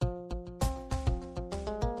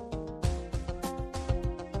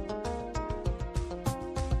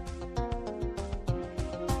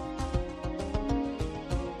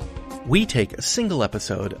We take a single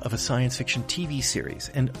episode of a science fiction TV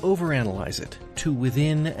series and overanalyze it to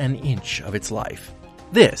within an inch of its life.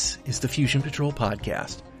 This is the Fusion Patrol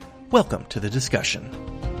Podcast. Welcome to the discussion.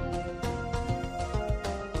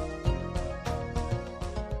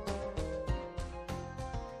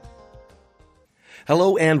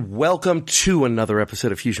 Hello and welcome to another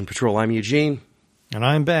episode of Fusion Patrol. I'm Eugene. And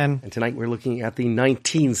I'm Ben. And tonight we're looking at the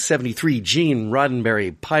 1973 Gene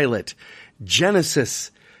Roddenberry pilot,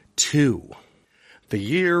 Genesis 2. The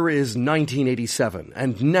year is 1987,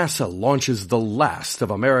 and NASA launches the last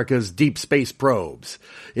of America's deep space probes.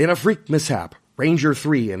 In a freak mishap, Ranger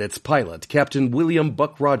 3 and its pilot, Captain William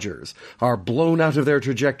Buck Rogers, are blown out of their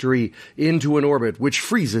trajectory into an orbit which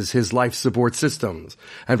freezes his life support systems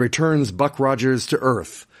and returns Buck Rogers to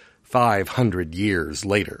Earth 500 years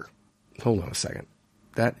later. Hold on a second.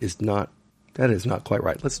 That is not quite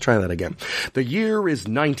right. Let's try that again. The year is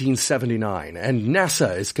 1979, and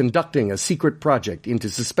NASA is conducting a secret project into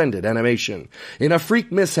suspended animation. In a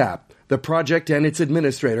freak mishap, the project and its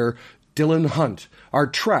administrator, Dylan Hunt, are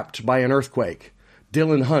trapped by an earthquake.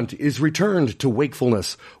 Dylan Hunt is returned to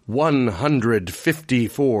wakefulness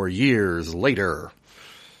 154 years later.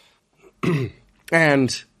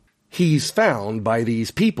 And he's found by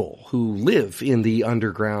these people who live in the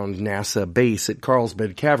underground NASA base at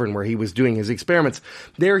Carlsbad Cavern where he was doing his experiments.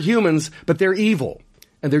 They're humans, but they're evil,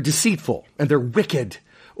 and they're deceitful, and they're wicked.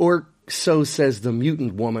 Or so says the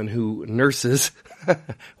mutant woman who nurses,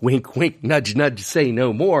 wink, wink, nudge, nudge, say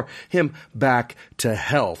no more, him back to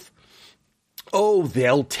health. Oh,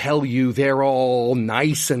 they'll tell you they're all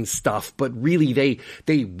nice and stuff, but really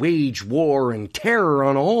they wage war and terror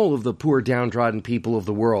on all of the poor downtrodden people of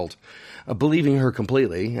the world. Believing her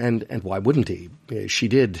completely, and why wouldn't he? She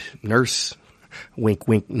did nurse, wink,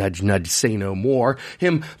 wink, nudge, nudge, say no more,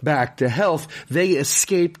 him back to health. They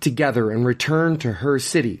escape together and return to her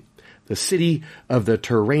city, the city of the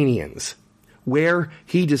Turanians, where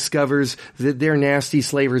he discovers that they're nasty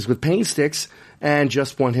slavers with paint sticks and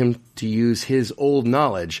just want him to use his old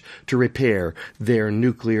knowledge to repair their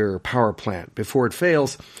nuclear power plant before it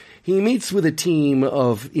fails. He meets with a team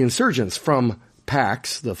of insurgents from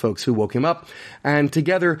Pax, the folks who woke him up, and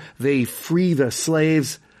together they free the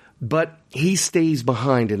slaves, but he stays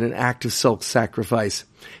behind in an act of self-sacrifice.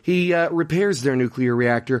 He repairs their nuclear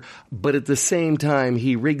reactor, but at the same time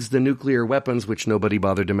he rigs the nuclear weapons, which nobody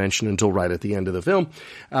bothered to mention until right at the end of the film,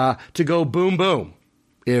 to go boom boom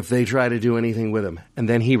if they try to do anything with him. And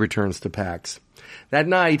then he returns to Pax. That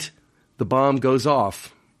night, the bomb goes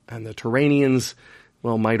off, and the Turanians,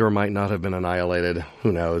 well, might or might not have been annihilated.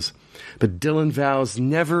 Who knows? But Dylan vows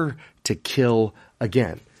never to kill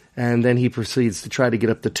again. And then he proceeds to try to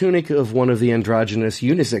get up the tunic of one of the androgynous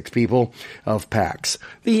unisex people of Pax.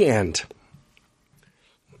 The end.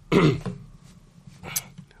 Well,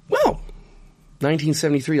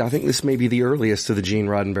 1973, I think this may be the earliest of the Gene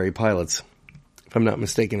Roddenberry pilots. If I'm not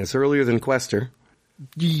mistaken, it's earlier than Questor.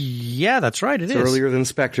 Yeah, that's right, It's is. earlier than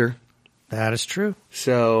Spectre. That is true.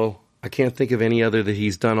 So I can't think of any other that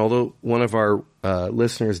he's done, although one of our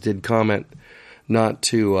listeners did comment not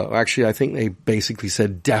to, actually I think they basically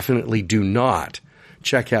said definitely do not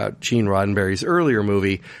check out Gene Roddenberry's earlier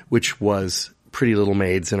movie, which was Pretty Little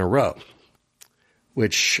Maids in a Row.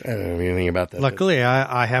 Which, I don't know anything about that. Luckily,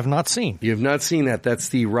 I have not seen. You have not seen that. That's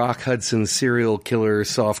the Rock Hudson serial killer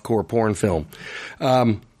softcore porn film.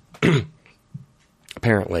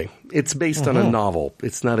 Apparently. It's based on a novel.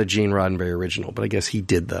 It's not a Gene Roddenberry original, but I guess he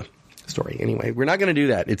did the story. Anyway, we're not going to do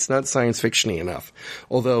that. It's not science fiction-y enough.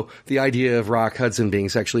 Although the idea of Rock Hudson being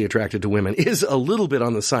sexually attracted to women is a little bit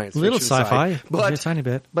on the science fiction sci-fi, side. But, a tiny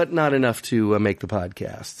bit. But not enough to make the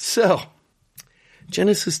podcast. So,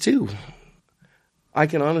 Genesis 2. I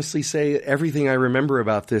can honestly say everything I remember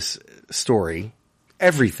about this story,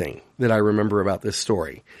 everything that I remember about this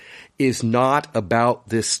story, is not about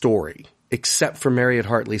this story, except for Mariette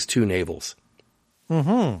Hartley's two navels.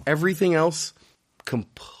 Mm-hmm. Everything else,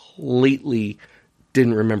 completely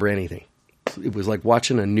didn't remember anything. It was like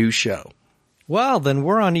watching a new show. Well, then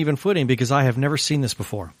we're on even footing because I have never seen this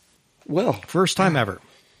before. Well, first time ever.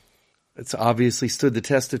 It's obviously stood the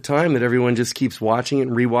test of time that everyone just keeps watching it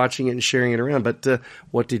and rewatching it and sharing it around. But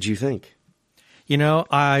what did you think? You know,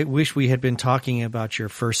 I wish we had been talking about your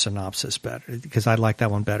first synopsis better because I like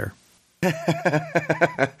that one better.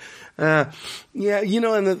 Yeah, you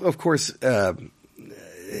know, and of course,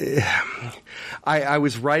 I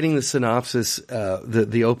was writing the synopsis,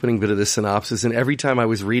 the opening bit of the synopsis, and every time I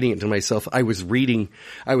was reading it to myself, I was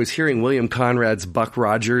hearing William Conrad's Buck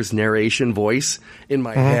Rogers narration voice in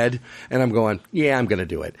my head, and I'm going, yeah, I'm going to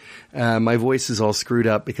do it. My voice is all screwed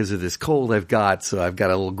up because of this cold I've got, so I've got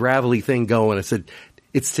a little gravelly thing going. I said,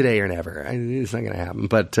 it's today or never. It's not going to happen.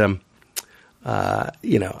 But,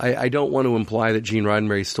 I don't want to imply that Gene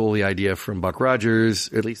Roddenberry stole the idea from Buck Rogers,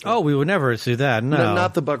 at least. Oh, we would never do that. No.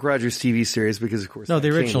 Not the Buck Rogers TV series, because, of course, no, the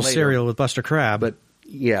original serial with Buster Crabbe. But,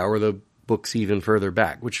 yeah, or the books even further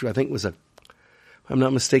back, which I think was if I'm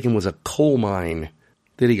not mistaken, was a coal mine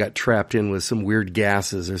that he got trapped in with some weird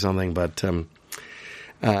gases or something. But,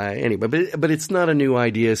 anyway, but it's not a new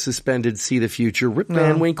idea. Suspended, see the future. Rip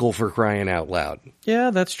Van Winkle, for crying out loud.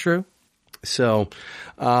 Yeah, that's true. So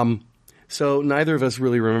neither of us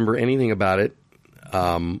really remember anything about it.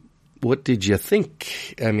 What did you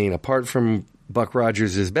think? I mean, apart from Buck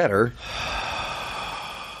Rogers is better.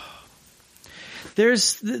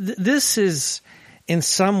 This is, in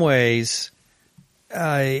some ways,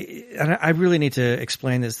 and I really need to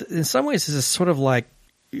explain this. In some ways, this is sort of like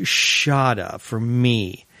Shada for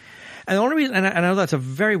me. And the only reason, and I know that's a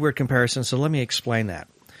very weird comparison, so let me explain that.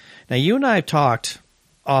 Now, you and I have talked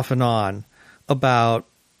off and on about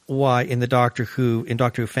why in Doctor Who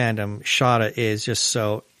fandom, Shada is just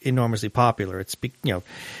so enormously popular. It's, it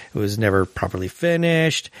was never properly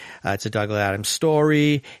finished. It's a Douglas Adams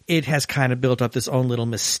story. It has kind of built up this own little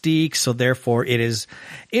mystique, so therefore it is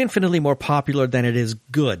infinitely more popular than it is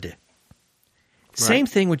good. Right. Same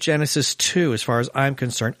thing with Genesis 2, as far as I'm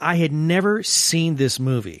concerned. I had never seen this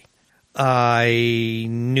movie. I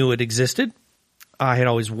knew it existed. I had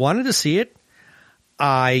always wanted to see it.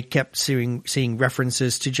 I kept seeing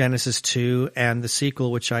references to Genesis 2 and the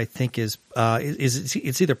sequel, which I think is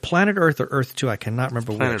it's either Planet Earth or Earth 2. I cannot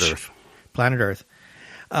remember which. Planet Earth.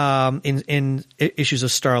 In issues of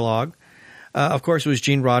Starlog. Of course, it was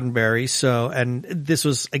Gene Roddenberry. So, and this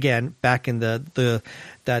was again back in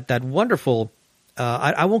that wonderful.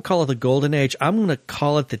 I won't call it the golden age. I'm going to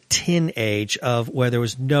call it the tin age of where there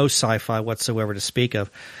was no sci-fi whatsoever to speak of.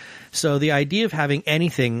 So the idea of having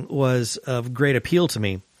anything was of great appeal to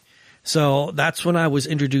me. So that's when I was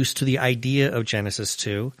introduced to the idea of Genesis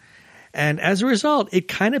 2. And as a result, it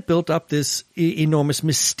kind of built up this enormous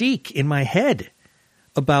mystique in my head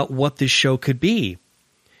about what this show could be.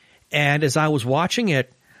 And as I was watching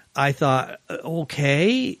it, I thought,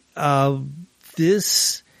 okay, the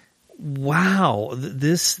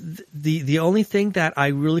only thing that I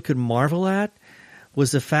really could marvel at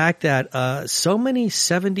was the fact that so many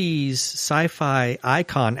 70s sci-fi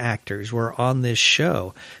icon actors were on this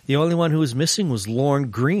show. The only one who was missing was Lorne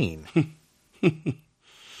Greene.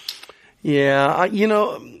 Yeah,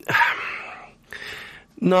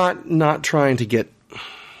 not trying to get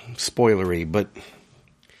spoilery, but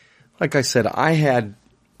like I said, I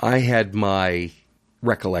had my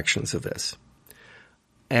recollections of this.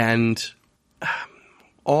 And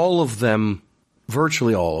all of them,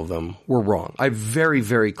 virtually all of them, were wrong. I very,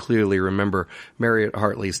 very clearly remember Marriott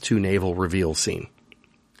Hartley's 2 naval reveal scene.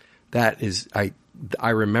 That is, I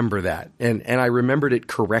remember that. And I remembered it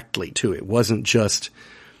correctly, too. It wasn't just,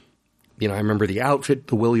 I remember the outfit,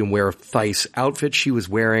 the William Ware Theiss outfit she was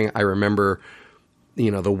wearing. I remember,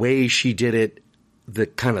 the way she did it, the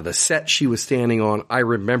kind of the set she was standing on. I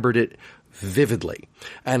remembered it vividly.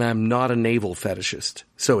 And I'm not a naval fetishist.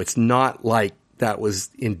 So it's not like that was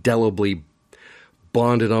indelibly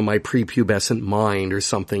bonded on my prepubescent mind or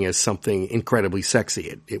something as something incredibly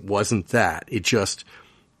sexy. It wasn't that. It just,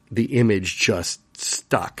 the image just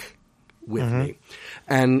stuck with me.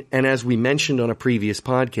 And as we mentioned on a previous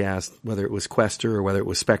podcast, whether it was Quester or whether it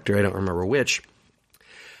was Spectre, I don't remember which,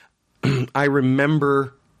 I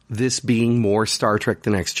remember this being more Star Trek: The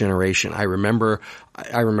Next Generation. I remember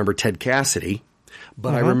Ted Cassidy,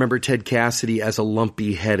 but I remember Ted Cassidy as a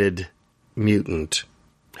lumpy-headed mutant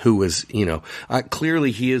who was,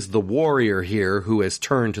 clearly he is the warrior here who has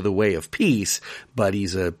turned to the way of peace, but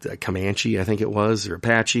he's a Comanche, I think it was, or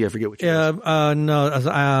Apache, I forget which. Iroquois,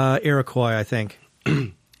 I think. I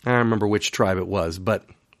don't remember which tribe it was, but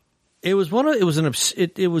it was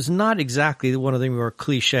it was not exactly one of the more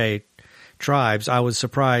cliche tribes. I was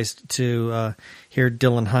surprised to hear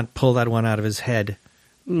Dylan Hunt pull that one out of his head.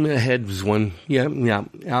 Head was one,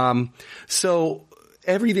 yeah. So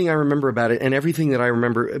everything I remember about it, and everything that I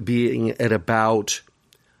remember being at about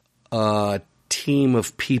a team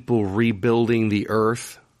of people rebuilding the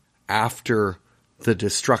Earth after the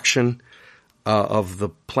destruction of the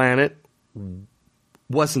planet,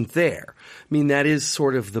 wasn't there. I mean, that is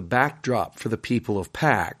sort of the backdrop for the people of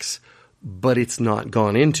Pax, but it's not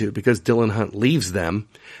gone into because Dylan Hunt leaves them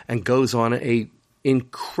and goes on a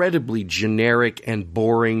incredibly generic and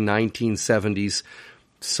boring 1970s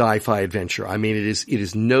sci-fi adventure. I mean, it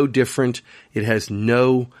is no different. It has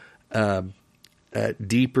no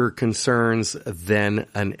deeper concerns than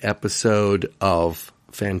an episode of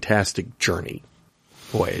Fantastic Journey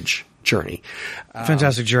Voyage. Journey.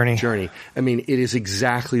 Fantastic Journey. Journey. I mean, it is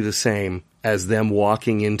exactly the same as them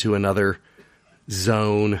walking into another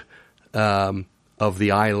zone of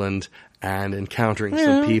the island and encountering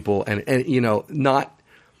some people, and you know, not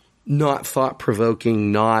thought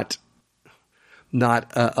provoking, not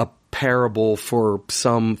a parable for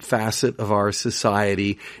some facet of our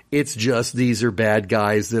society. It's just these are bad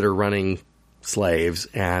guys that are running slaves,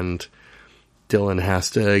 and Dylan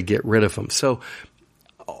has to get rid of them. So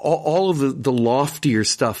all of the loftier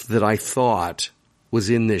stuff that I thought was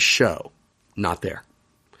in this show, not there.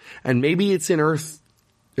 And maybe it's in Earth,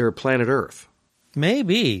 or Planet Earth.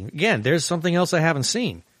 Maybe. Again, there's something else I haven't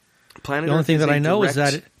seen. Planet the only Earth thing is that a I know is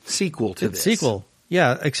direct that sequel to this. Sequel.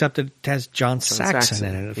 Yeah, except it has John Saxon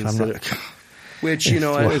in it. If I'm not, which, you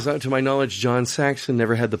know, to my knowledge, John Saxon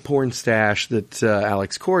never had the porn stash that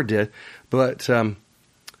Alex Cord did. But,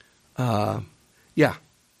 yeah,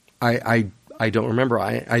 I don't remember.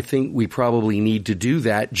 I think we probably need to do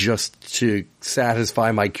that just to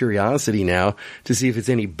satisfy my curiosity now to see if it's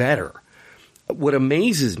any better. What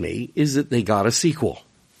amazes me is that they got a sequel.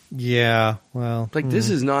 Yeah, well. Like, this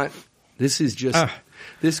is just,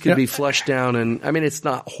 this could be flushed down, and, I mean, it's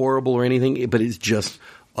not horrible or anything, but it's just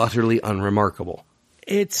utterly unremarkable.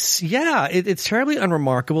 It's terribly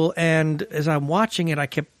unremarkable, and as I'm watching it, I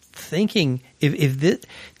kept thinking, if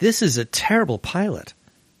this is a terrible pilot.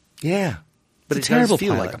 Yeah. But it does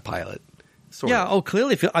feel like a pilot. Sort of.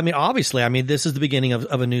 Clearly. Obviously, this is the beginning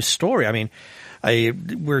of a new story. I mean,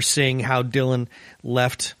 we're seeing how Dylan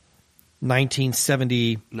left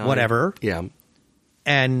 1970 whatever. Yeah.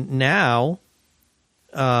 And now,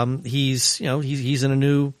 he's in a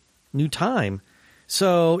new time.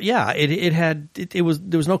 So yeah, there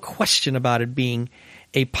was no question about it being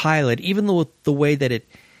a pilot, even though the way that it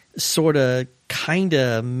sort of, kind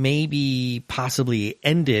of, maybe, possibly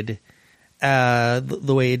ended,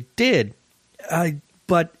 the way it did.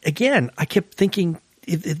 But again, I kept thinking,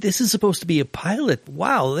 if this is supposed to be a pilot,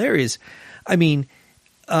 wow,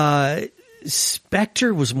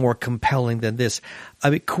 Spectre was more compelling than this.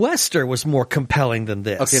 Questor was more compelling than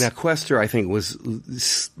this. Okay, now Questor, I think, was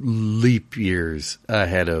light years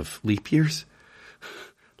ahead of the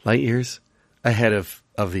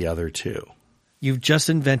other two. You've just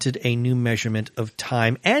invented a new measurement of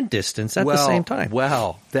time and distance at the same time.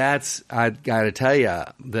 Well, I got to tell you,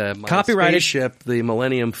 my spaceship, the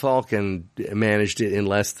Millennium Falcon, managed it in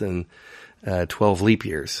less than 12 leap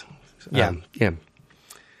years. Yeah. Yeah.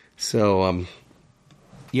 So,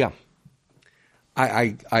 yeah.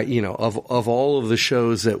 I of all of the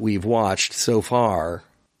shows that we've watched so far,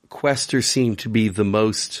 Questor seemed to be the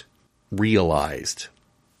most realized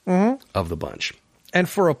of the bunch. And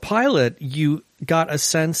for a pilot, you got a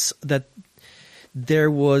sense that there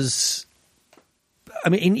was,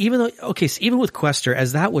 even with Questor,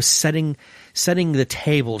 as that was setting the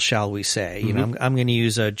table, shall we say? You know, I'm going to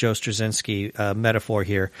use a Joe Straczynski metaphor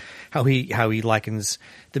here. How he likens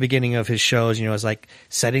the beginning of his shows, as like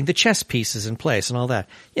setting the chess pieces in place and all that.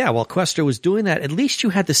 Yeah, while Questor was doing that, at least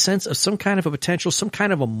you had the sense of some kind of a potential, some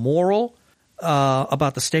kind of a moral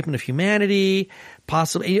about the statement of humanity,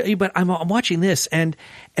 possibly. But I'm watching this, and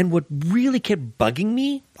what really kept bugging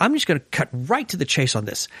me, I'm just going to cut right to the chase on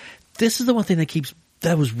this. This is the one thing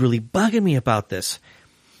that was really bugging me about this.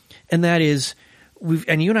 And that is,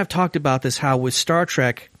 and you and I have talked about this, how with Star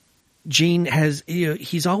Trek, Gene has,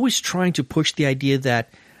 he's always trying to push the idea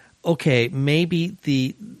that, okay,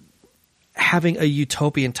 maybe having a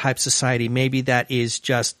utopian type society, maybe that is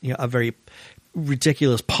just, a very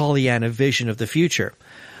ridiculous Pollyanna vision of the future.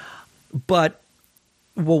 But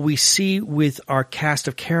what we see with our cast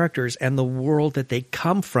of characters and the world that they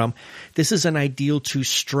come from, this is an ideal to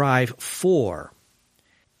strive for.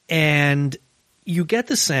 And you get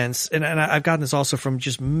the sense, and I've gotten this also from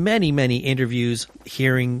just many, many interviews,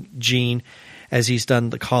 hearing Gene as he's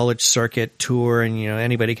done the college circuit tour, and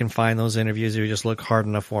anybody can find those interviews if you just look hard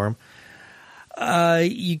enough for him.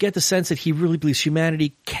 You get the sense that he really believes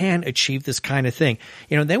humanity can achieve this kind of thing.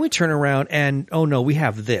 Then we turn around and, oh no, we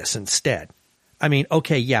have this instead.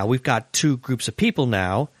 Okay, yeah, we've got two groups of people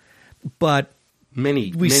now, but many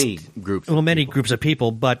groups of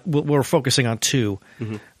people, but we're focusing on two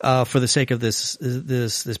for the sake of this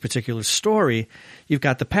particular story. You've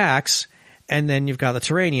got the Pax, and then you've got the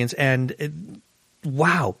Turanians, and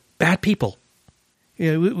wow, bad people.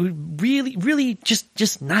 Really, really,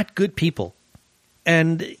 just not good people.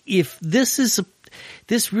 And if this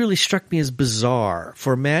really struck me as bizarre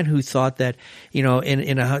for a man who thought that,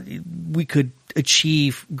 we could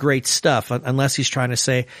achieve great stuff, unless he's trying to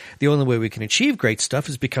say the only way we can achieve great stuff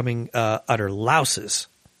is becoming utter louses.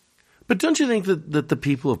 But don't you think that the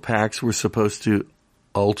people of Pax were supposed to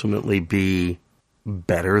ultimately be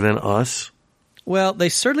better than us? Well, they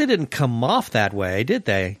certainly didn't come off that way, did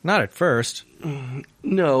they? Not at first.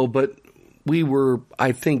 No, but we were,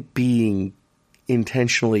 I think, being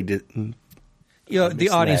intentionally the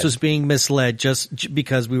audience was being misled just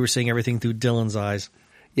because we were seeing everything through Dylan's eyes.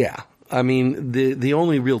 Yeah. I mean, the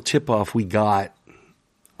only real tip-off we got,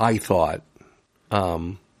 I thought,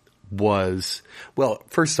 was, well,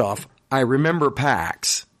 first off, I remember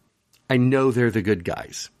Pax. I know they're the good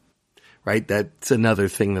guys, right? That's another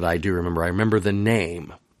thing that I do remember. I remember the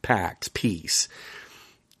name, Pax, Peace.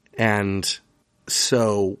 And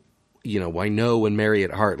so, I know when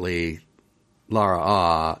Marriott Hartley, Lara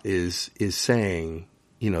Ah, is saying,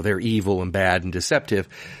 they're evil and bad and deceptive,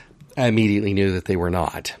 I immediately knew that they were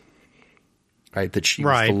not. Right? That she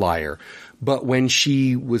was the liar. But when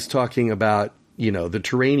she was talking about, the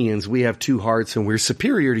Turanians, we have two hearts and we're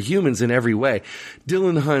superior to humans in every way.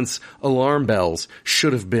 Dylan Hunt's alarm bells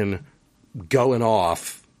should have been going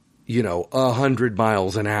off, 100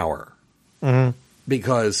 miles an hour. Mm-hmm.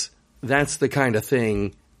 Because that's the kind of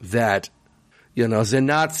thing that, the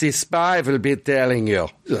Nazi spy will be telling you.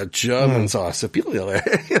 The Germans are superior.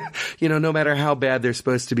 No matter how bad they're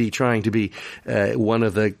supposed to be trying to be one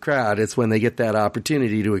of the crowd, it's when they get that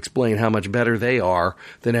opportunity to explain how much better they are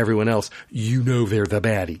than everyone else. They're the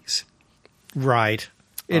baddies. Right.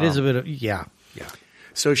 It is a bit of, yeah. Yeah.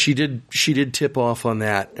 So she did tip off on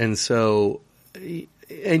that. And so,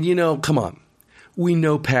 come on. We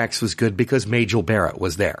know Pax was good because Majel Barrett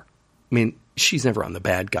was there. I mean, she's never on the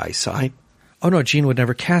bad guy's side. Oh, no, Gene would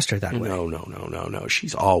never cast her that way. No.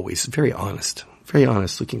 She's always very honest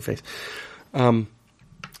looking face. The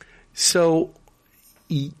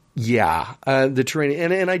training.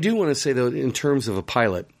 And I do want to say, though, in terms of a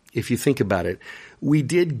pilot, if you think about it, we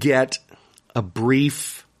did get a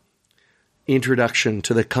brief introduction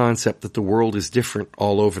to the concept that the world is different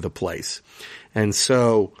all over the place. And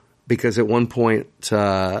so, because at one point,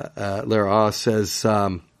 Lara Ah says,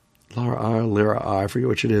 I forget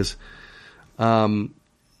which it is.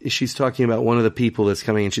 She's talking about one of the people that's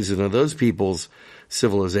coming, and she says, those people's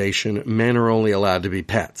civilization, men are only allowed to be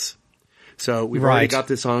pets. So we've already got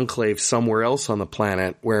this enclave somewhere else on the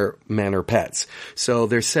planet where men are pets. So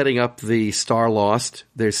they're setting up the Star Lost.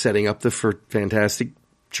 They're setting up the Fantastic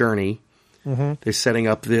Journey. Mm-hmm. They're setting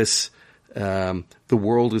up this, the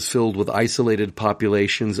world is filled with isolated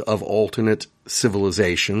populations of alternate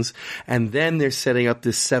civilizations. And then they're setting up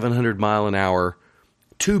this 700 mile an hour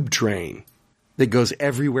tube train that goes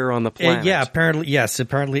everywhere on the planet.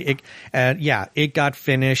 Apparently it got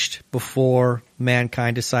finished before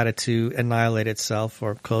mankind decided to annihilate itself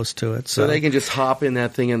or close to it. So they can just hop in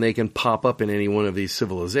that thing and they can pop up in any one of these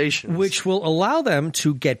civilizations. Which will allow them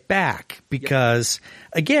to get back because,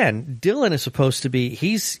 again, Dylan is supposed to be,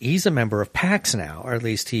 he's a member of Pax now, or at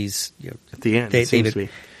least he's, at the end, it seems to be.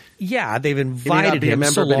 Yeah, they've invited he may not be him. A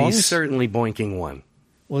member, but he's certainly boinking one.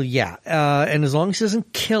 Well, yeah, and as long as he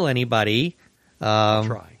doesn't kill anybody,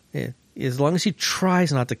 try. As long as he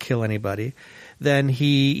tries not to kill anybody, then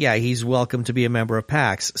he's welcome to be a member of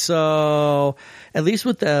Pax. So at least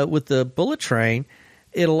with the bullet train,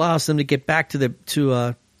 it allows them to get back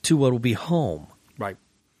to what will be home. Right.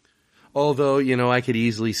 Although I could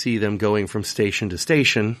easily see them going from station to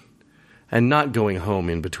station and not going home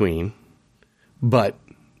in between, but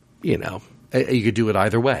you could do it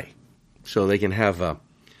either way, so they can have a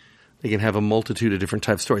multitude of different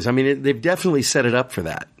type of stories. I mean, they've definitely set it up for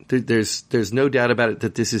that. There's no doubt about it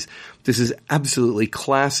that this is absolutely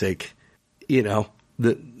classic,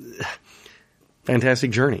 the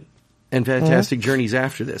Fantastic Journey and Fantastic Journeys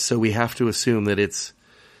after this. So we have to assume that it's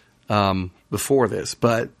before this.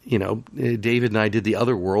 But, David and I did The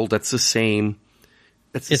Other World. That's the same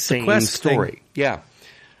story. Thing. Yeah.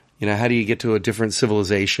 How do you get to a different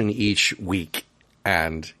civilization each week?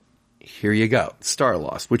 And here you go. Star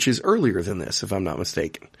Lost, which is earlier than this, if I'm not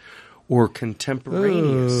mistaken. Or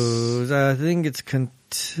contemporaneous. Ooh, I think it's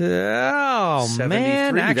 73,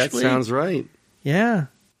 man, actually. That sounds right. Yeah.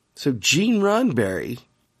 So Gene Roddenberry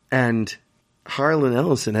and Harlan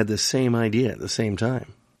Ellison had the same idea at the same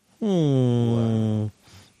time. Wow.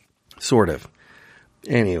 Sort of.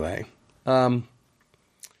 Anyway.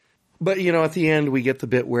 But, at the end we get the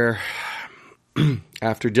bit where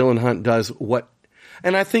after Dylan Hunt does what...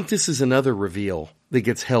 And I think this is another reveal that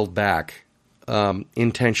gets held back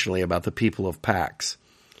intentionally about the people of Pax.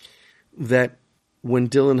 That when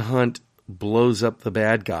Dylan Hunt blows up the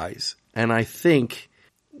bad guys, and I think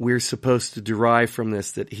we're supposed to derive from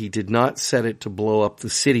this that he did not set it to blow up the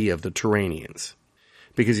city of the Turanians.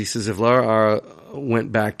 Because he says if Lara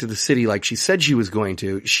went back to the city like she said she was going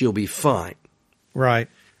to, she'll be fine. Right.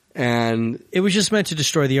 And It was just meant to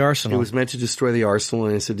destroy the arsenal. it was meant to destroy the arsenal.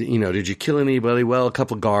 And it said, did you kill anybody? Well, a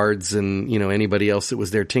couple guards and, anybody else that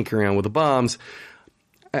was there tinkering around with the bombs.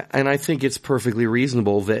 And I think it's perfectly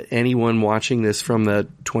reasonable that anyone watching this from the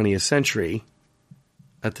 20th century,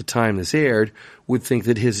 at the time this aired, would think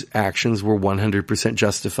that his actions were 100%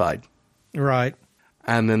 justified. Right.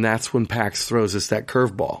 And then that's when Pax throws us that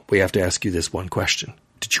curveball. We have to ask you this one question.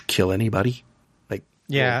 Did you kill anybody?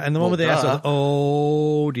 Yeah, and the moment they ask us,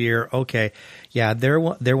 oh dear, okay. Yeah, they're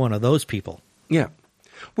one of those people. Yeah.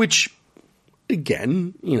 Which,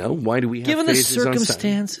 again, why do we have Given the phases on Saturn?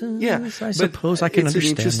 circumstances, Yeah, I suppose I can understand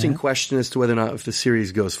It's an interesting that. question as to whether or not, if the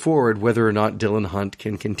series goes forward, whether or not Dylan Hunt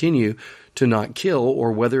can continue to not kill,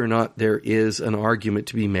 or whether or not there is an argument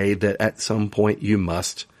to be made that at some point you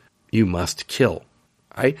must kill.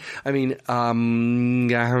 Right? I mean,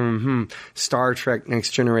 Star Trek Next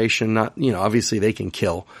Generation, not, obviously they can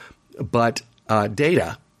kill, but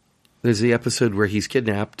Data, there's the episode where he's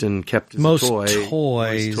kidnapped and kept as Most a toy.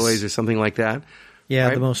 toys. Most toys or something like that. Yeah,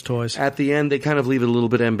 right? the most toys. At the end, they kind of leave it a little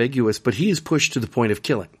bit ambiguous, but he is pushed to the point of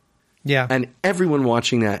killing. Yeah. And everyone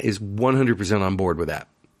watching that is 100% on board with that,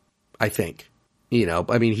 I think.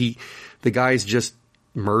 The guy's just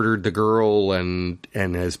murdered the girl and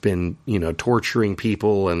has been, torturing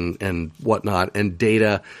people and whatnot. And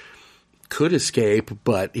Data could escape,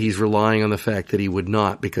 but he's relying on the fact that he would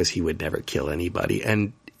not, because he would never kill anybody.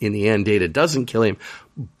 And in the end, Data doesn't kill him,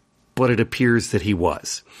 but it appears that he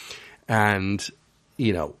was. And,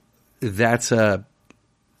 that's an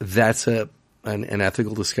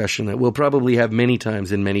ethical discussion that we'll probably have many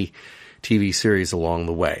times in many TV series along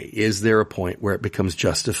the way. Is there a point where it becomes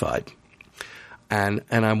justified? And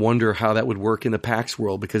I wonder how that would work in the Pax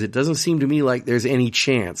world, because it doesn't seem to me like there's any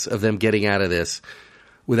chance of them getting out of this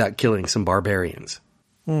without killing some barbarians.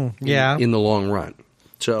 Yeah. In the long run.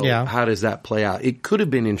 So how does that play out? It could have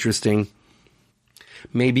been interesting.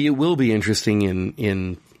 Maybe it will be interesting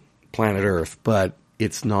in Planet Earth, but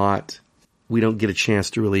it's not. We don't get a chance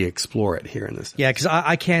to really explore it here in this. Yeah, because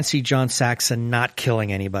I can't see John Saxon not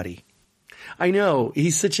killing anybody. I know.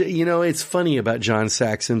 He's such a, it's funny about John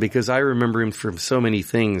Saxon, because I remember him from so many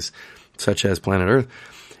things, such as Planet Earth.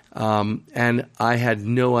 And I had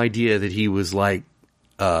no idea that he was like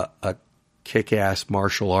a kick-ass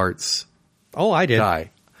martial arts I did.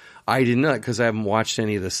 guy. I did not, because I haven't watched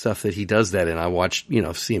any of the stuff that he does that in. I watched,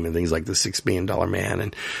 see him in things like The $6 Million Man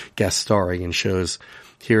and guest starring in shows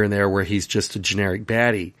here and there where he's just a generic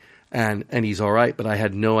baddie. And he's all right, but I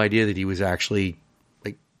had no idea that he was actually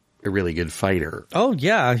a really good fighter. Oh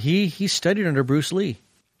yeah, he studied under Bruce Lee.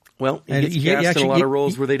 Well, he gets cast in a lot of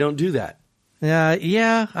roles where they don't do that.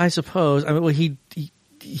 Yeah, I suppose. I mean, well,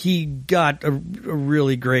 he got a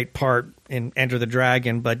really great part in Enter the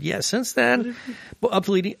Dragon, but yeah, since then,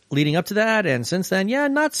 leading up to that, and since then, yeah,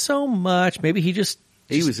 not so much. Maybe he was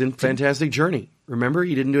in Fantastic Journey. Remember,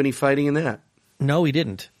 he didn't do any fighting in that. No, he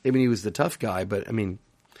didn't. I mean, he was the tough guy, but I mean,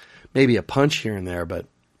 maybe a punch here and there, but.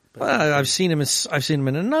 Well, I've seen him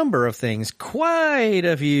in a number of things, quite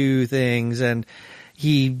a few things, and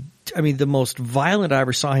the most violent I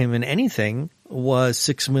ever saw him in anything was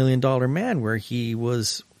 $6 Million Man, where he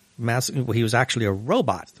was he was actually a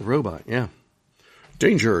robot. The robot, yeah.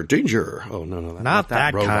 Danger, danger. Oh, no, not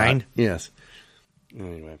that robot. Kind. Yes.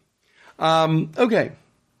 Anyway. Okay.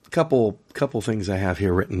 Couple things I have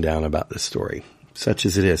here written down about this story, such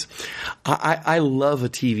as it is. I love a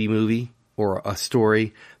TV movie or a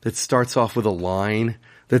story that starts off with a line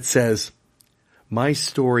that says, "My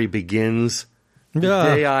story begins the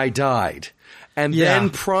day I died," and then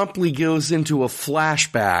promptly goes into a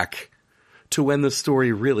flashback to when the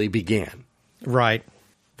story really began. Right.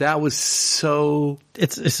 That was so...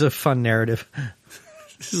 It's a fun narrative.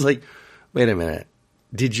 This is like, wait a minute.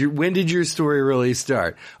 When did your story really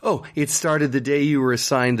start? Oh, it started the day you were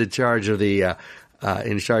assigned the charge of the,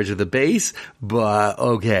 in charge of the base, but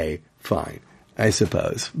okay, fine. I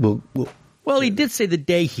suppose. Well, he did say the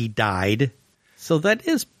day he died, so that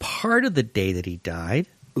is part of the day that he died.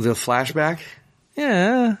 The flashback?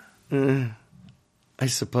 Yeah. I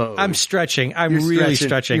suppose. I'm stretching. I'm really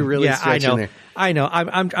stretching. You're really stretching there. I know.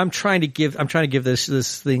 I'm trying to give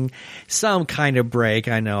this thing some kind of break.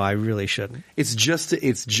 I know. I really shouldn't. It's just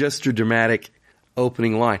a dramatic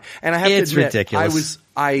opening line, and I have to admit, ridiculous.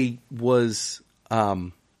 I was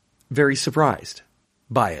very surprised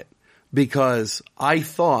by it, because I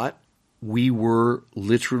thought we were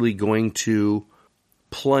literally going to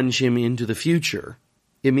plunge him into the future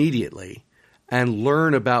immediately and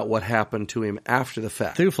learn about what happened to him after the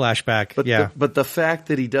fact. Through flashback, but the fact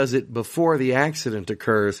that he does it before the accident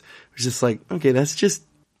occurs, was just like, okay, that's just...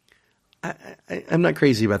 I'm not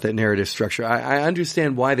crazy about that narrative structure. I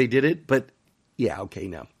understand why they did it, but yeah, okay,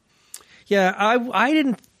 no. Yeah, I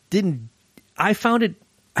found it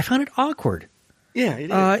awkward.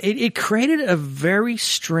 Yeah, it created a very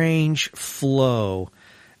strange flow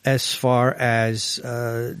as far as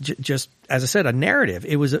just as I said, a narrative.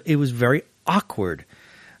 It was very awkward.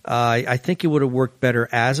 I think it would have worked better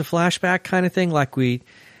as a flashback kind of thing, like we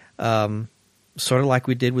sort of like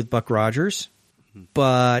we did with Buck Rogers.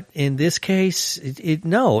 But in this case,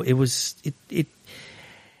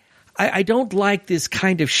 I don't like this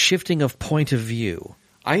kind of shifting of point of view.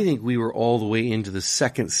 I think we were all the way into the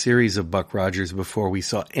second series of Buck Rogers before we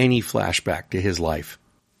saw any flashback to his life.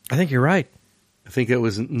 I think you're right. I think it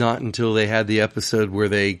was not until they had the episode where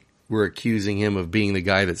they were accusing him of being the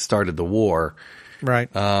guy that started the war,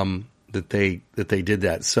 right? That they did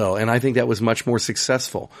that. So, and I think that was much more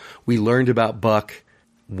successful. We learned about Buck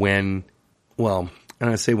when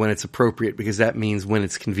it's appropriate, because that means when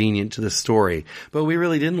it's convenient to the story. But we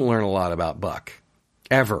really didn't learn a lot about Buck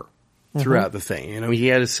ever throughout the thing. You know, he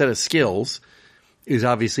had a set of skills. He was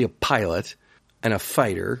obviously a pilot and a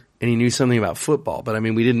fighter, and he knew something about football. But I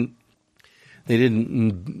mean, they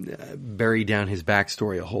didn't bury down his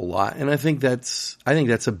backstory a whole lot. And I think that's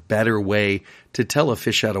a better way to tell a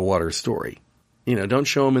fish out of water story. You know, don't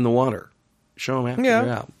show him in the water. Show him after they're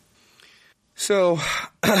out. So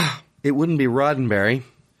it wouldn't be Roddenberry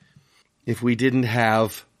if we didn't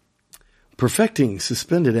have perfecting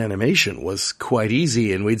suspended animation was quite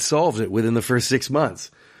easy, and we'd solved it within the first 6 months.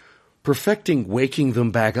 Perfecting waking them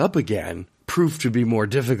back up again proved to be more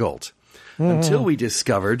difficult until we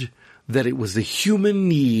discovered that it was the human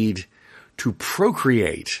need to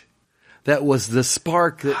procreate that was the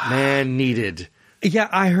spark that man needed. Yeah,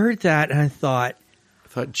 I heard that and I thought,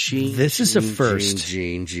 Gene, this is a first.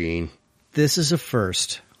 Gene. This is a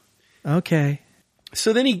first. Okay.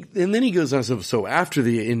 So then he goes on. So after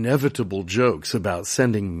the inevitable jokes about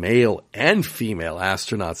sending male and female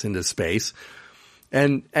astronauts into space,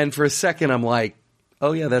 and for a second I'm like,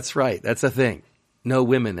 oh yeah, that's right. That's a thing. No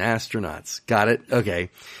women astronauts. Got it? Okay.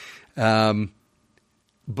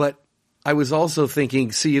 But I was also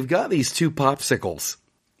thinking, so you've got these two popsicles,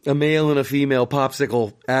 a male and a female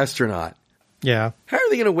popsicle astronaut. Yeah. How are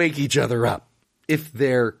they going to wake each other up if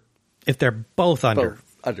they're both under?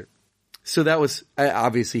 So that was,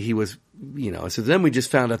 obviously he was, so then we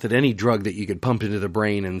just found out that any drug that you could pump into the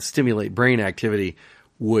brain and stimulate brain activity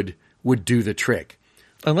would do the trick.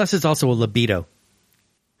 Unless it's also a libido.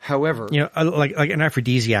 However, like an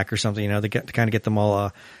aphrodisiac or something, to kind of get them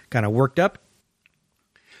all kind of worked up.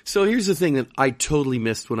 So here's the thing that I totally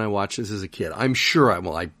missed when I watched this as a kid. I'm sure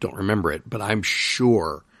I don't remember it, but I'm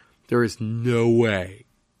sure there is no way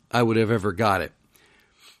I would have ever got it.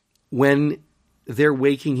 When they're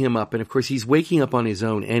waking him up, and of course he's waking up on his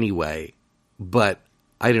own anyway, but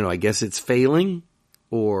I don't know, I guess it's failing,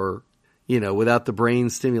 or, without the brain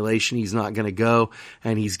stimulation, he's not going to go.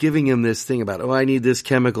 And he's giving him this thing about, I need this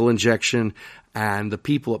chemical injection. And the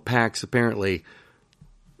people at PAX apparently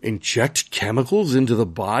inject chemicals into the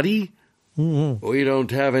body. Mm-hmm. We don't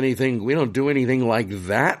do anything like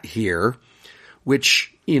that here,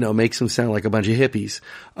 which, makes them sound like a bunch of hippies.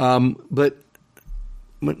 And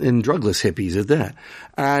drugless hippies at that.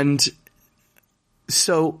 And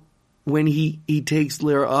so when he takes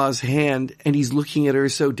Lara Ah's hand and he's looking at her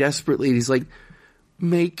so desperately, he's like,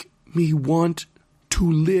 make me want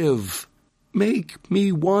to live. Make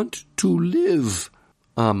me want to live.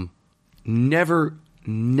 Never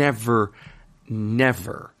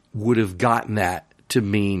would have gotten that to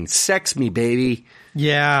mean sex me, baby.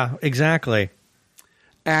 Yeah, exactly.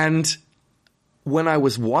 And when I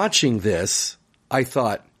was watching this, I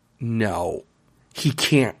thought, no, he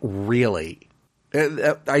can't really.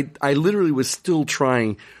 I literally was still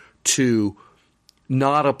trying to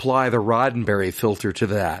not apply the Roddenberry filter to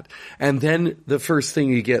that. And then the first thing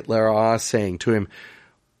you get Lara Ah saying to him,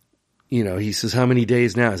 he says, how many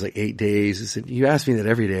days now? It's like 8 days. He said, you ask me that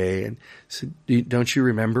every day. And I said, don't you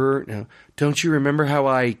remember? No. Don't you remember how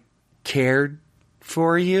I cared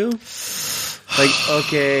for you? Like,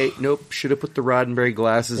 okay, nope, should have put the Roddenberry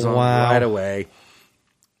glasses on right away.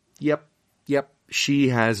 Yep. She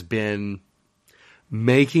has been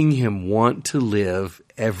making him want to live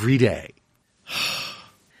every day.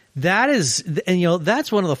 That is, and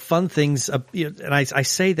that's one of the fun things, and I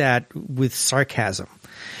say that with sarcasm.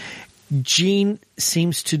 Gene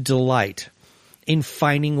seems to delight in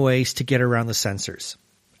finding ways to get around the censors,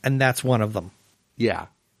 and that's one of them. Yeah.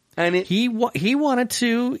 And he wanted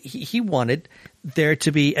there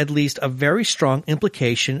to be at least a very strong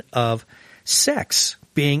implication of sex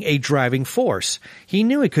being a driving force. He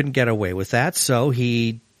knew he couldn't get away with that, so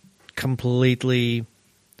he just completely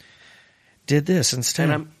did this instead.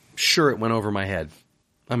 And I'm sure it went over my head.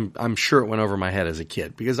 I'm sure it went over my head as a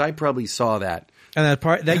kid because I probably saw that. And that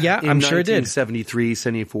part, I'm sure it did. 1973,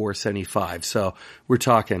 74, 75. So we're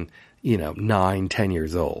talking, 9, 10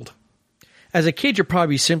 years old. As a kid, you're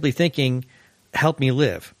probably simply thinking, help me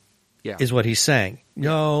live, is what he's saying.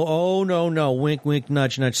 No, oh, no, wink, wink,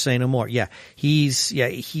 nudge, nudge, say no more. Yeah, he's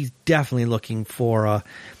definitely looking for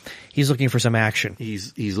some action.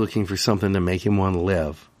 He's looking for something to make him want to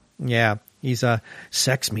live. Yeah, he's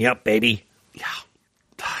sex me up, baby. Yeah.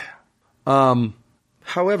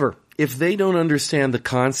 However, if they don't understand the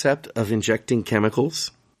concept of injecting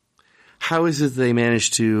chemicals, how is it they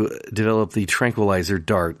managed to develop the tranquilizer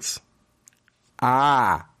darts?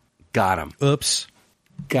 Got him. Oops.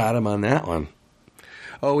 Got him on that one.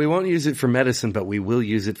 Oh, we won't use it for medicine, but we will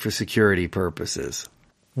use it for security purposes.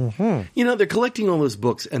 Mm-hmm. They're collecting all those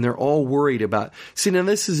books, and they're all worried about... See, now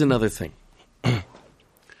this is another thing.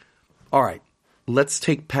 All right, let's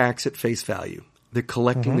take PAX at face value. They're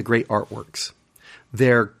collecting the great artworks.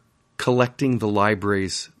 They're collecting the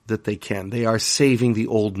libraries that they can. They are saving the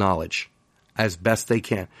old knowledge as best they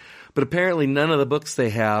can. But apparently none of the books they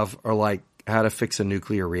have are like how to fix a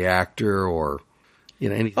nuclear reactor or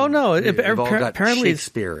anything. Oh no, They've all got apparently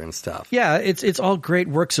Shakespeare and stuff. Yeah, it's all great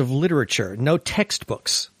works of literature, no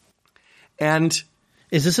textbooks. And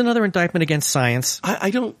is this another indictment against science? I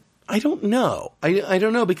don't know. I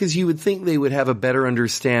don't know because you would think they would have a better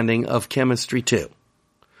understanding of chemistry too.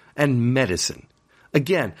 And medicine.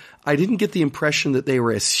 Again, I didn't get the impression that they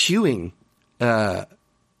were eschewing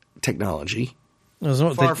technology.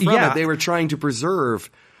 Far from it. They were trying to preserve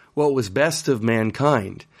what was best of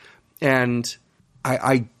mankind. And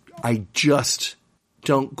I just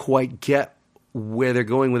don't quite get where they're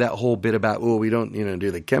going with that whole bit about, we don't,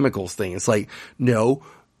 do the chemicals thing. It's like, no,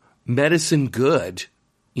 medicine good.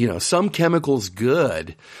 Some chemicals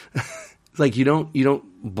good. It's like you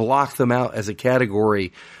don't block them out as a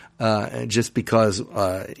category just because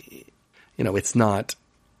it's not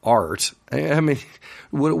art. I mean,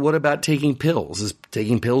 what about taking pills? Is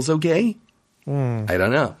taking pills okay? I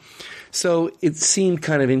don't know. So it seemed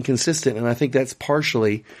kind of inconsistent, and I think that's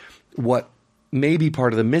partially what may be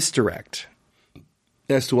part of the misdirect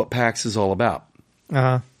as to what PAX is all about.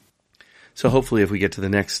 Uh-huh. So hopefully, if we get to the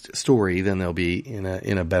next story, then they'll be in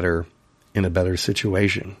a better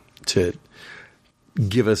situation to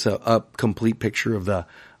give us a complete picture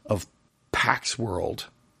of PAX world,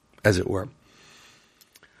 as it were.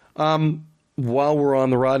 While we're on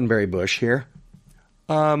the Roddenberry bush here,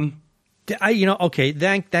 okay.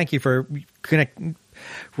 Thank you for connecting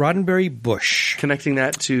Roddenberry Bush. Connecting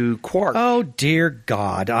that to Quark. Oh dear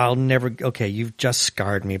God, I'll never. Okay, you've just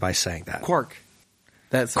scarred me by saying that. Quark.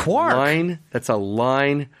 That's Quark. A line. That's a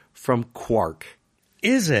line from Quark.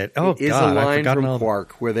 Is it? Oh it is God, a line from all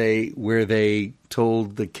Quark where they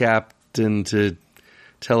told the captain to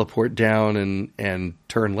teleport down and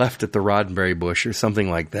turn left at the Roddenberry bush or something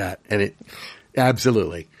like that. And it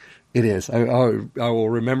absolutely it is. I will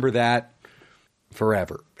remember that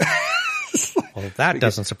forever. Well, that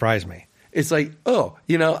doesn't surprise me. It's like,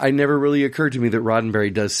 I never really occurred to me that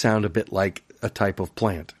Roddenberry does sound a bit like a type of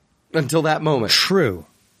plant until that moment. True.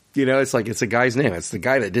 It's like it's a guy's name. It's the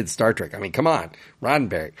guy that did Star Trek. I mean, come on,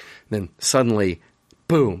 Roddenberry. And then suddenly,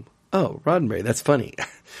 boom. Oh, Roddenberry. That's funny.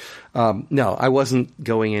 No, I wasn't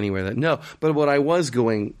going anywhere. But what I was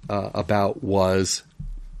going about was,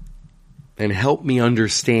 and help me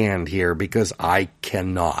understand here because I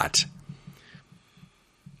cannot.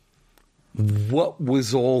 What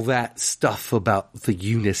was all that stuff about the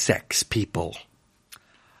unisex people?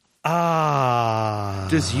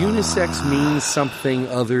 Does unisex mean something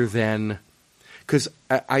other than... Because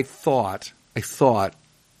I thought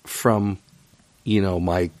from,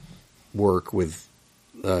 my work with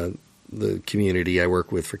the community I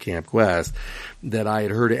work with for Camp Quest, that I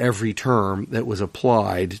had heard every term that was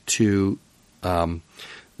applied to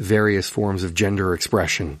various forms of gender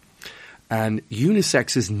expression. And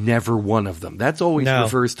unisex is never one of them. That's always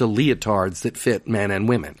refers to leotards that fit men and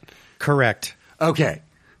women. Correct. Okay.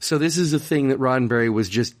 So this is a thing that Roddenberry was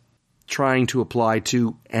just trying to apply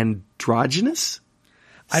to androgynous?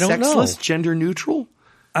 I don't know. Sexless? Gender neutral?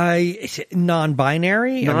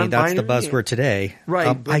 Non-binary? I mean, that's the buzzword today.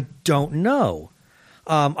 Right. I don't know.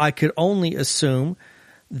 I could only assume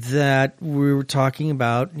that we were talking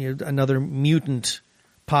about another mutant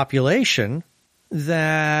population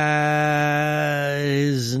that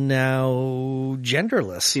is now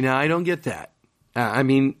genderless. See, now I don't get that. I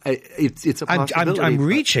mean, it's a possibility. I'm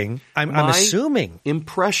reaching. I'm assuming.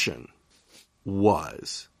 Impression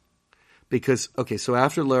was because so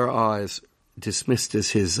after Lara Oz dismissed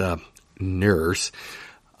as his nurse.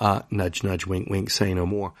 Nudge, nudge, wink, wink, say no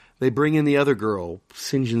more. They bring in the other girl,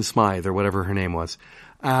 St. John Smythe or whatever her name was.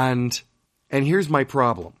 And here's my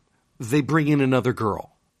problem. They bring in another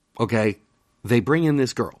girl. Okay? They bring in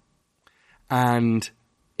this girl. And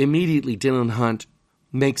immediately Dylan Hunt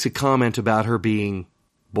makes a comment about her being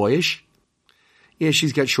boyish. Yeah,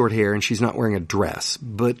 she's got short hair and she's not wearing a dress,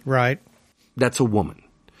 but right. That's a woman.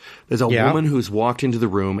 There's a woman who's walked into the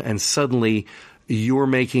room and suddenly you're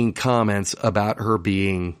making comments about her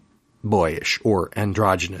being boyish or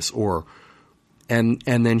androgynous and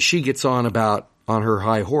then she gets on her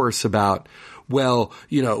high horse about, well,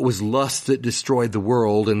 it was lust that destroyed the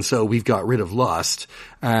world and so we've got rid of lust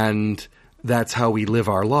and that's how we live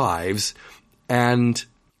our lives. And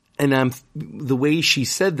the way she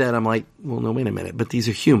said that, I'm like, well, no, wait a minute, but these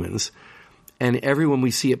are humans. And everyone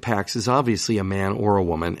we see at PAX is obviously a man or a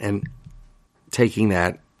woman. And taking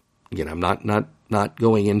that, again, I'm not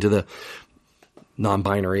going into the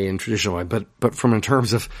non-binary and traditional way, but from in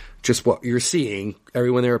terms of just what you're seeing,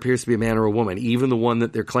 everyone there appears to be a man or a woman. Even the one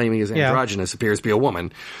that they're claiming is androgynous appears to be a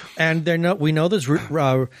woman. And we know there's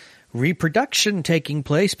reproduction taking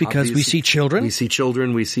place because obviously, we see children. We see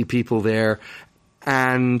children. We see people there.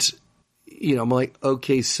 And, I'm like,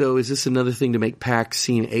 okay, so is this another thing to make PAX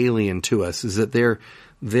seem alien to us? Is that they're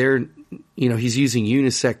he's using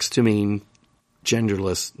unisex to mean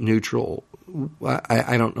genderless, neutral.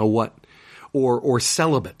 I don't know what, or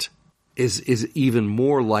celibate is even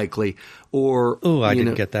more likely. Or I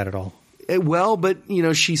didn't get that at all. Well, but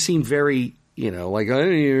she seemed very, like, oh,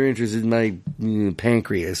 you're interested in my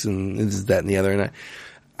pancreas and this, that, and the other.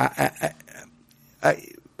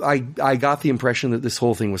 And I got the impression that this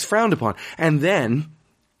whole thing was frowned upon. And then,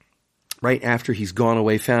 right after he's gone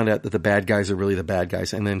away, found out that the bad guys are really the bad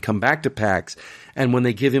guys, and then come back to PAX. And when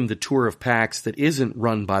they give him the tour of PAX that isn't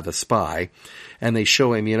run by the spy, and they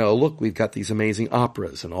show him, look, we've got these amazing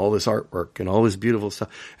operas and all this artwork and all this beautiful stuff.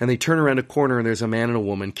 And they turn around a corner and there's a man and a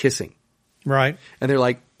woman kissing. Right. And they're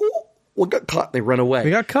like, oh, we got caught. They run away. We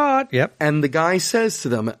got caught. Yep. And the guy says to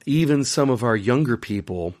them, even some of our younger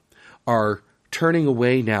people are turning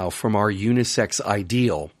away now from our unisex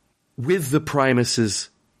ideal with the Primus's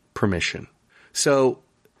permission. So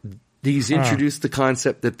these introduce the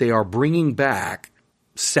concept that they are bringing back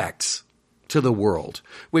sex to the world,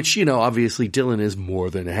 which, obviously Dylan is more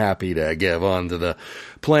than happy to give on to the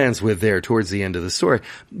plans with there towards the end of the story.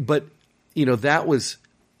 But, that was,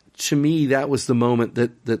 to me, that was the moment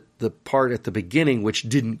that the part at the beginning, which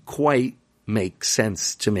didn't quite make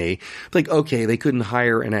sense to me. Like, okay, they couldn't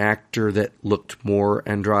hire an actor that looked more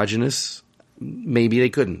androgynous. Maybe they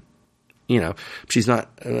couldn't. She's not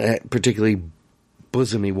a particularly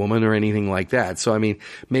bosomy woman or anything like that. So, I mean,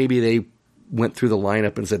 maybe they went through the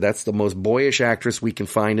lineup and said, that's the most boyish actress we can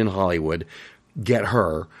find in Hollywood. Get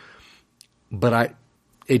her. But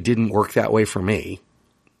it didn't work that way for me.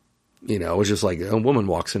 It was just like a woman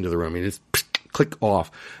walks into the room and just click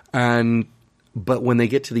off. But when they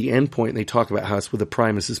get to the end point and they talk about how it's with the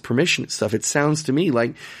Primus's permission and stuff, it sounds to me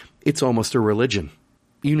like it's almost a religion.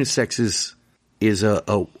 Unisex is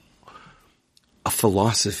a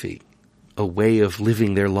philosophy, a way of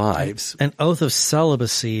living their lives. An oath of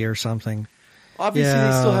celibacy or something. Obviously,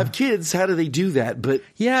 they still have kids. How do they do that? But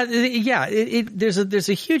there's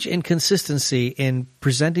a huge inconsistency in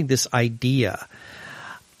presenting this idea,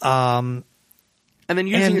 and then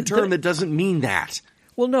using a term that doesn't mean that.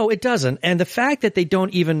 Well, no, it doesn't. And the fact that they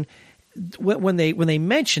don't even when they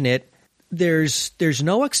mention it, there's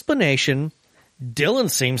no explanation. Dylan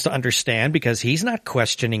seems to understand because he's not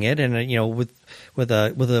questioning it, and with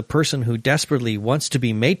a person who desperately wants to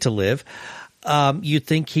be made to live, you'd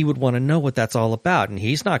think he would want to know what that's all about, and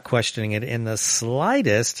he's not questioning it in the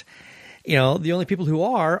slightest. The only people who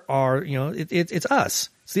are it's us.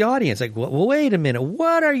 It's the audience. Like, well, wait a minute.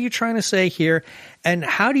 What are you trying to say here? And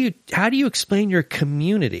how do you explain your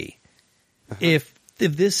community if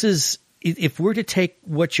we're to take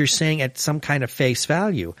what you're saying at some kind of face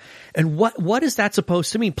value? And what is that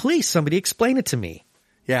supposed to mean? Please, somebody explain it to me.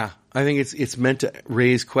 Yeah, I think it's meant to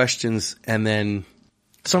raise questions and then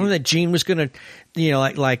something that Gene was going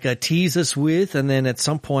to, tease us with, and then at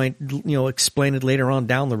some point, explain it later on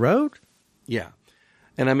down the road. Yeah.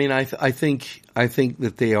 And I mean, I think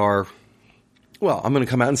that they are, well, I'm going to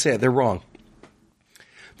come out and say it. They're wrong.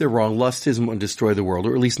 They're wrong. Lust isn't going to destroy the world,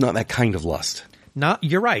 or at least not that kind of lust.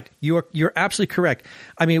 You're right. You're absolutely correct.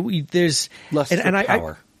 I mean, there's lust for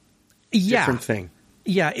power. Different thing.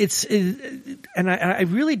 Yeah, and I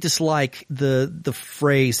really dislike the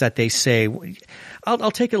phrase that they say.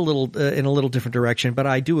 I'll take it a little in a little different direction, but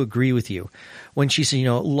I do agree with you when she says,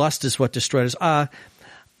 lust is what destroyed us.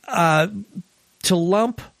 to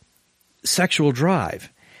lump sexual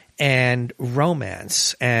drive and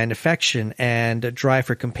romance and affection and a drive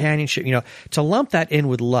for companionship, to lump that in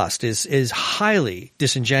with lust is highly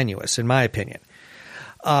disingenuous, in my opinion.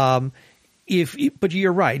 But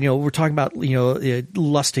you're right. We're talking about,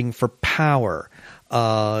 lusting for power,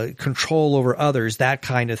 control over others, that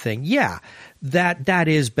kind of thing. Yeah, that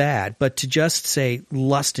is bad. But to just say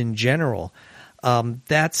lust in general,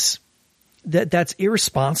 that's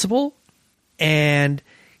irresponsible. And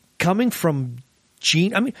coming from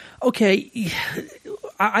Gene, I mean, okay,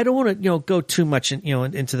 I don't want to, go too much,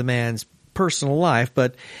 into the man's personal life,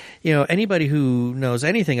 but, anybody who knows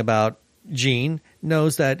anything about Gene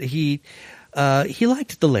knows that he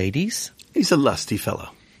liked the ladies. He's a lusty fellow.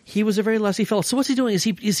 He was a very lusty fellow. So what's he doing? Is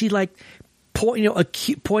he like,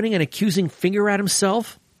 pointing an accusing finger at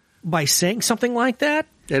himself by saying something like that?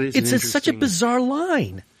 It's such a bizarre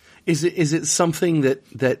line. Is it something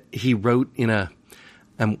that he wrote in a?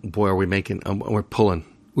 Boy, are we making? We're pulling.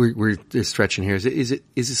 We're stretching here. Is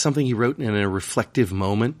it something he wrote in a reflective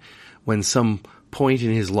moment when some point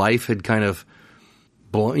in his life had kind of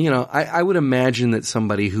blown? I would imagine that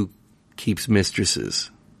somebody who keeps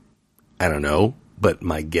mistresses, I don't know, but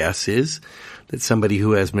my guess is that somebody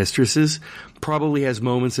who has mistresses probably has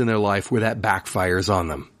moments in their life where that backfires on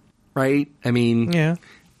them, right? I mean, yeah.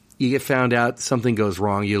 You get found out, something goes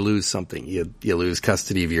wrong, you lose something. You lose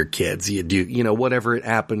custody of your kids. You do, whatever it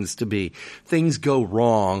happens to be. Things go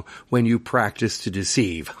wrong when you practice to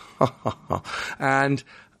deceive. And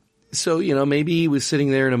so, maybe he was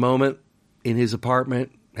sitting there in a moment in his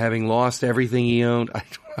apartment, having lost everything he owned.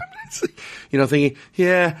 Thinking,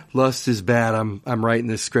 yeah, lust is bad. I'm writing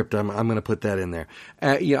this script. I'm going to put that in there.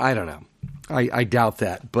 I don't know. I doubt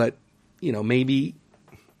that, but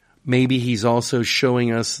maybe he's also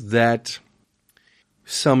showing us that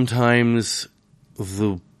sometimes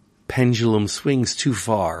the pendulum swings too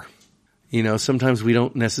far. Sometimes we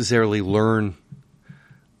don't necessarily learn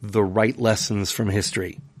the right lessons from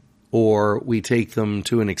history, or we take them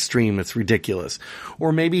to an extreme that's ridiculous.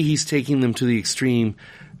 Or maybe he's taking them to the extreme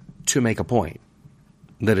to make a point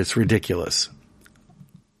that it's ridiculous.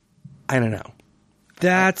 I don't know.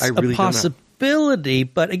 That's a possibility,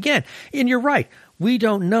 but again, and you're right. We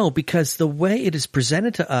don't know because the way it is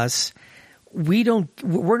presented to us,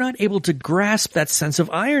 we're not able to grasp that sense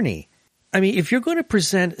of irony. I mean, if you're going to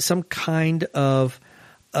present some kind of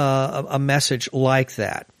a message like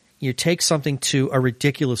that, you take something to a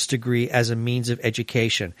ridiculous degree as a means of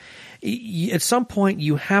education. At some point,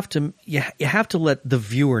 you have to let the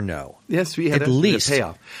viewer know. Yes, we had at least a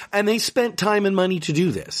payoff, and they spent time and money to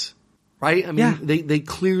do this, right? I mean, they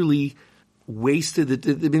clearly wasted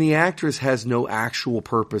the actress has no actual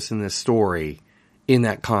purpose in this story in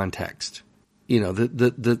that context.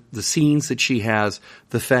 The scenes that she has,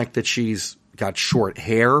 the fact that she's got short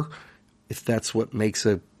hair, if that's what makes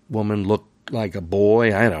a woman look like a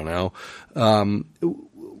boy, I don't know.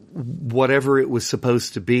 Whatever it was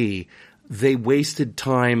supposed to be, they wasted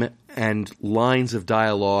time and lines of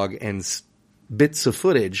dialogue and bits of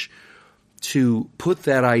footage to put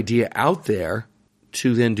that idea out there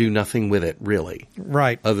to then do nothing with it, really.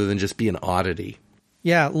 Right. Other than just be an oddity.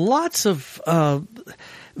 Yeah, lots of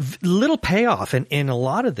little payoff in a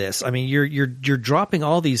lot of this. I mean, you're dropping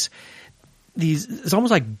all these. It's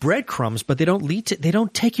almost like breadcrumbs, but they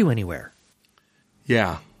don't take you anywhere.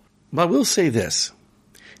 Yeah, but I will say this: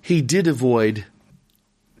 he did avoid,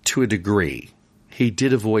 to a degree,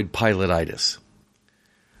 pilotitis.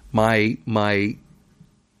 My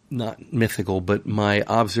not mythical, but my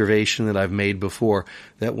observation that I've made before,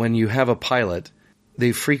 that when you have a pilot,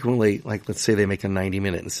 they frequently, like let's say they make a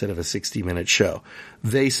 90-minute instead of a 60-minute show,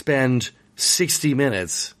 they spend 60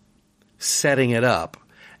 minutes setting it up,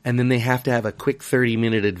 and then they have to have a quick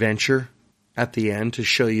 30-minute adventure at the end to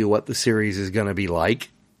show you what the series is going to be like.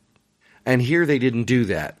 And here they didn't do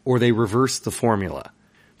that, or they reversed the formula.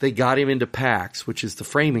 They got him into PAX, which is the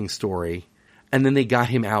framing story, and then they got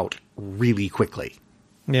him out really quickly.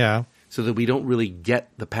 Yeah. So that we don't really get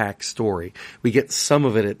the PAX story. We get some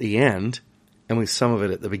of it at the end, and we some of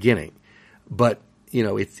it at the beginning. But,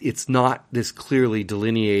 it's not this clearly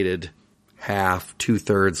delineated half,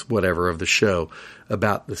 2/3, whatever of the show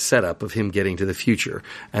about the setup of him getting to the future.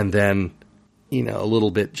 And then, a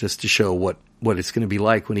little bit just to show what it's going to be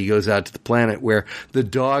like when he goes out to the planet where the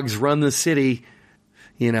dogs run the city,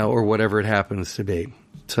 or whatever it happens to be.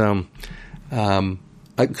 So,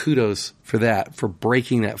 kudos for that, for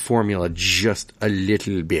breaking that formula just a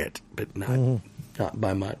little bit, but not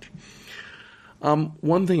by much.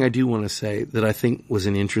 One thing I do want to say that I think was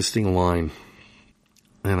an interesting line,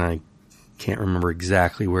 and I can't remember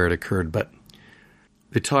exactly where it occurred, but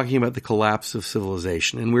they're talking about the collapse of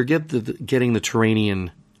civilization, and we're getting the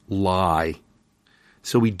Turanian lie.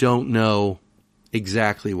 So we don't know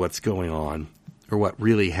exactly what's going on or what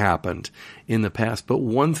really happened in the past. But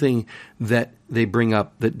one thing that they bring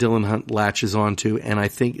up that Dylan Hunt latches onto, and I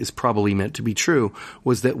think is probably meant to be true,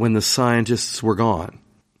 was that when the scientists were gone,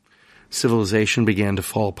 civilization began to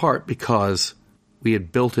fall apart because we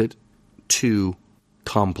had built it too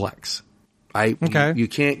complex.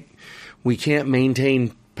 We can't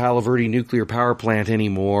maintain Palo Verde nuclear power plant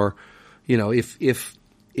anymore. You know, if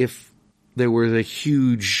there was a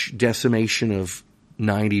huge decimation of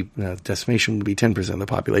decimation would be 10% of the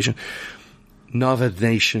population. Nova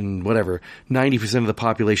Nation, whatever, 90% of the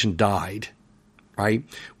population died, right?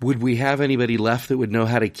 Would we have anybody left that would know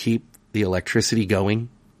how to keep the electricity going?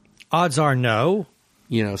 Odds are no.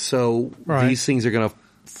 You know, so these things are going to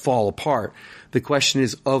fall apart. The question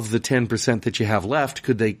is, of the 10% that you have left,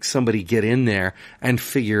 could somebody get in there and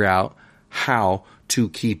figure out how to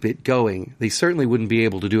keep it going? They certainly wouldn't be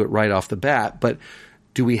able to do it right off the bat, but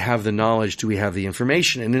do we have the knowledge? Do we have the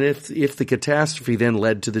information? And then if the catastrophe then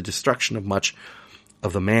led to the destruction of much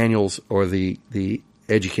of the manuals or the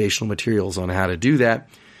educational materials on how to do that,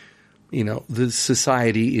 you know, the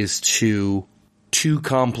society is too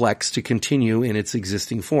complex to continue in its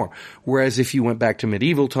existing form. Whereas if you went back to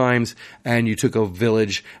medieval times and you took a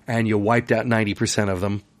village and you wiped out 90% of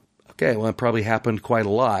them, okay, well, it probably happened quite a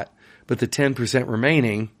lot, but the 10%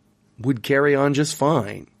 remaining would carry on just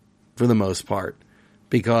fine for the most part,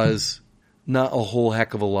 because not a whole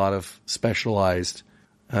heck of a lot of specialized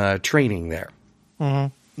training there.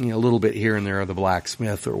 Mm-hmm. You know, a little bit here and there of the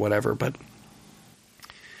blacksmith or whatever, but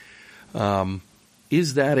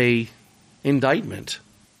is that a indictment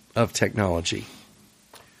of technology?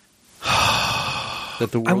 That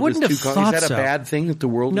the world is too complex? Is that a bad thing that the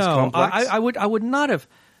world is complex? I would not have.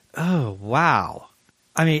 Oh, wow.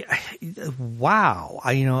 I mean, wow.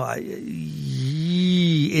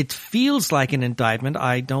 It feels like an indictment.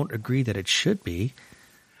 I don't agree that it should be.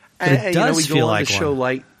 But it does feel like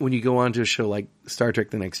one. When you go on to a show like Star Trek: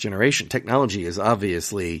 The Next Generation, technology is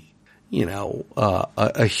obviously,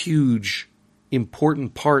 a huge,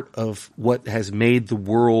 important part of what has made the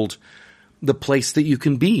world the place that you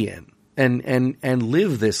can be in and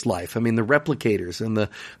live this life. I mean, the replicators and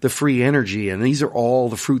the free energy, and these are all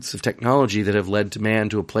the fruits of technology that have led to man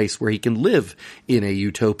to a place where he can live in a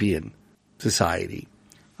utopian society.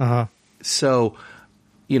 Uh-huh. So,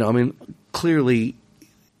 clearly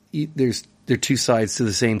there are two sides to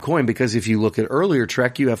the same coin, because if you look at earlier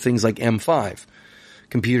Trek, you have things like M5.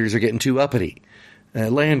 Computers are getting too uppity.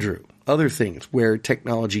 Landru, other things where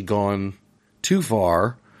technology gone too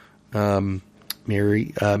far.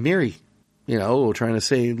 Miri, trying to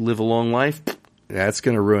say live a long life, that's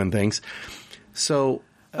going to ruin things. So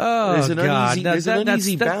there's an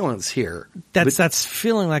uneasy balance here. That's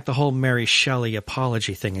feeling like the whole Mary Shelley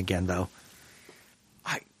apology thing again, though.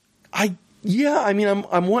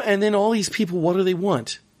 And then all these people, what do they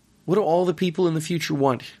want? What do all the people in the future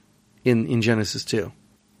want in Genesis 2?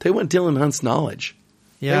 They want Dylan Hunt's knowledge.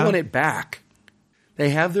 Yeah. They want it back. They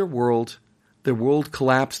have their world. Their world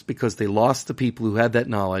collapsed because they lost the people who had that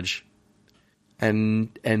knowledge, and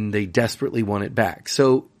they desperately want it back.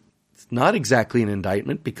 So it's not exactly an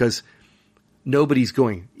indictment, because nobody's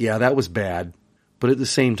going, yeah, that was bad. But at the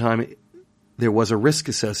same time, there was a risk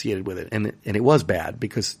associated with it, and it was bad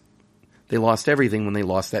because they lost everything when they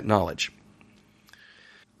lost that knowledge.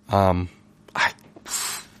 I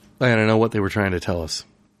don't know what they were trying to tell us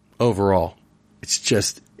overall. It's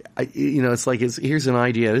just, here's an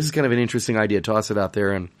idea. This is kind of an interesting idea. Toss it out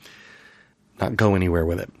there and not go anywhere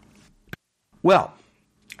with it. Well,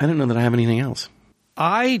 I don't know that I have anything else.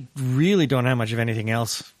 I really don't have much of anything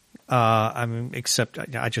else. Except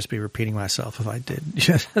I'd just be repeating myself if I did.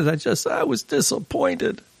 I was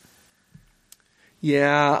disappointed.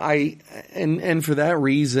 Yeah, and for that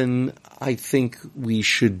reason, I think we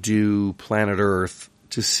should do Planet Earth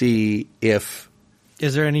to see if...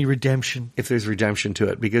 Is there any redemption? If there's redemption to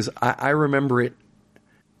it, because I remember it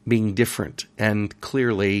being different, and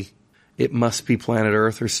clearly it must be Planet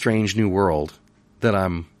Earth or Strange New World that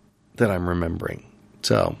I'm remembering.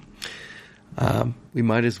 So we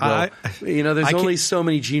might as well. There's only so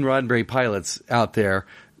many Gene Roddenberry pilots out there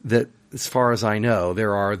that, as far as I know,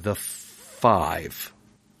 there are the 5.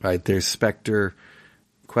 Right? There's Spectre,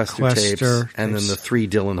 Questor tapes, and then the 3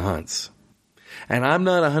 Dylan Hunts. And I'm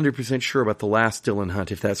not 100% sure about the last Dylan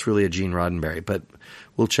Hunt, if that's really a Gene Roddenberry, but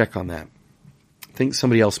we'll check on that. I think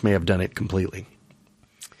somebody else may have done it completely.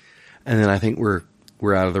 And then I think we're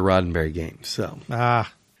out of the Roddenberry game. So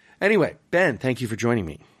anyway, Ben, thank you for joining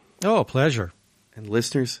me. Oh, pleasure. And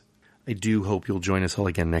listeners, I do hope you'll join us all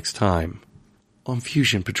again next time on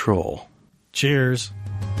Fusion Patrol. Cheers.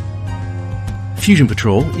 Fusion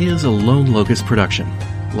Patrol is a Lone Locust production.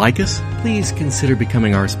 Like us? Please consider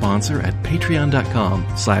becoming our sponsor at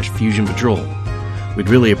patreon.com/Fusion Patrol. We'd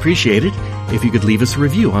really appreciate it if you could leave us a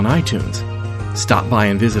review on iTunes. Stop by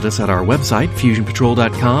and visit us at our website,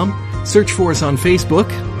 FusionPatrol.com. Search for us on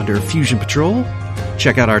Facebook under Fusion Patrol.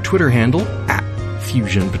 Check out our Twitter handle at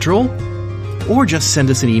Fusion Patrol. Or just send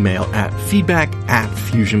us an email at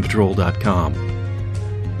feedback@FusionPatrol.com.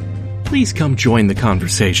 Please come join the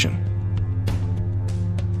conversation.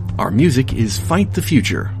 Our music is Fight the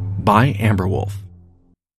Future by Amberwolf.